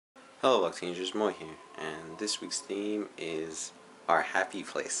Hello, Teenagers, Mo here, and this week's theme is our happy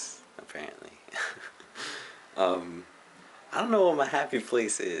place, apparently. I don't know what my happy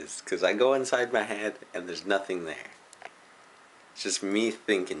place is, because I go inside my head and there's nothing there. It's just me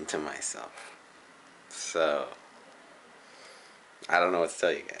thinking to myself. So, I don't know what to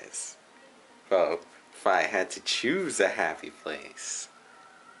tell you guys. Well, if I had to choose a happy place,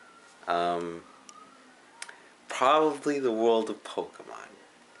 probably the world of Pokemon.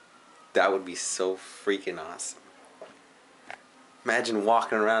 That would be so freaking awesome. Imagine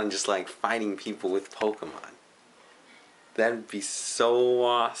walking around and just like fighting people with Pokemon. That'd be so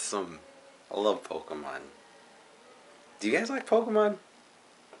awesome. I love Pokemon. Do you guys like Pokemon?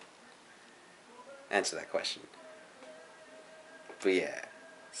 Answer that question. But yeah,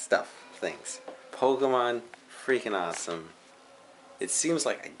 things. Pokemon, freaking awesome. It seems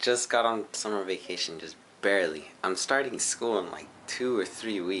like I just got on summer vacation, just barely. I'm starting school in like 2 or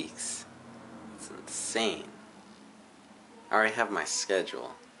 3 weeks. It's insane. I already have my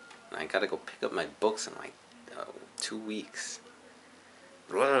schedule, and I gotta go pick up my books in like 2 weeks.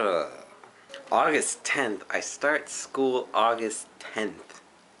 Ugh. August 10th. I start school August 10th.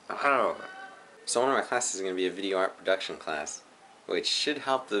 Oh. So one of my classes is going to be a video art production class, which should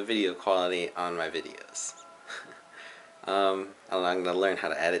help the video quality on my videos. I'm going to learn how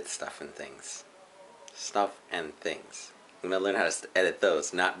to edit stuff and things. I'm going to learn how to edit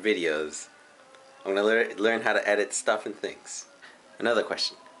those, not videos. I'm going to learn how to edit stuff and things. Another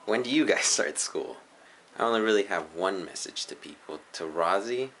question. When do you guys start school? I only really have one message to people. To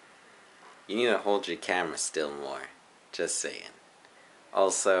ROZZIE, you need to hold your camera still more. Just saying.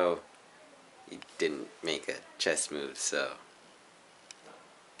 Also, you didn't make a chess move, so...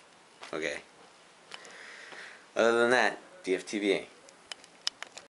 Okay. Other than that, DFTBA.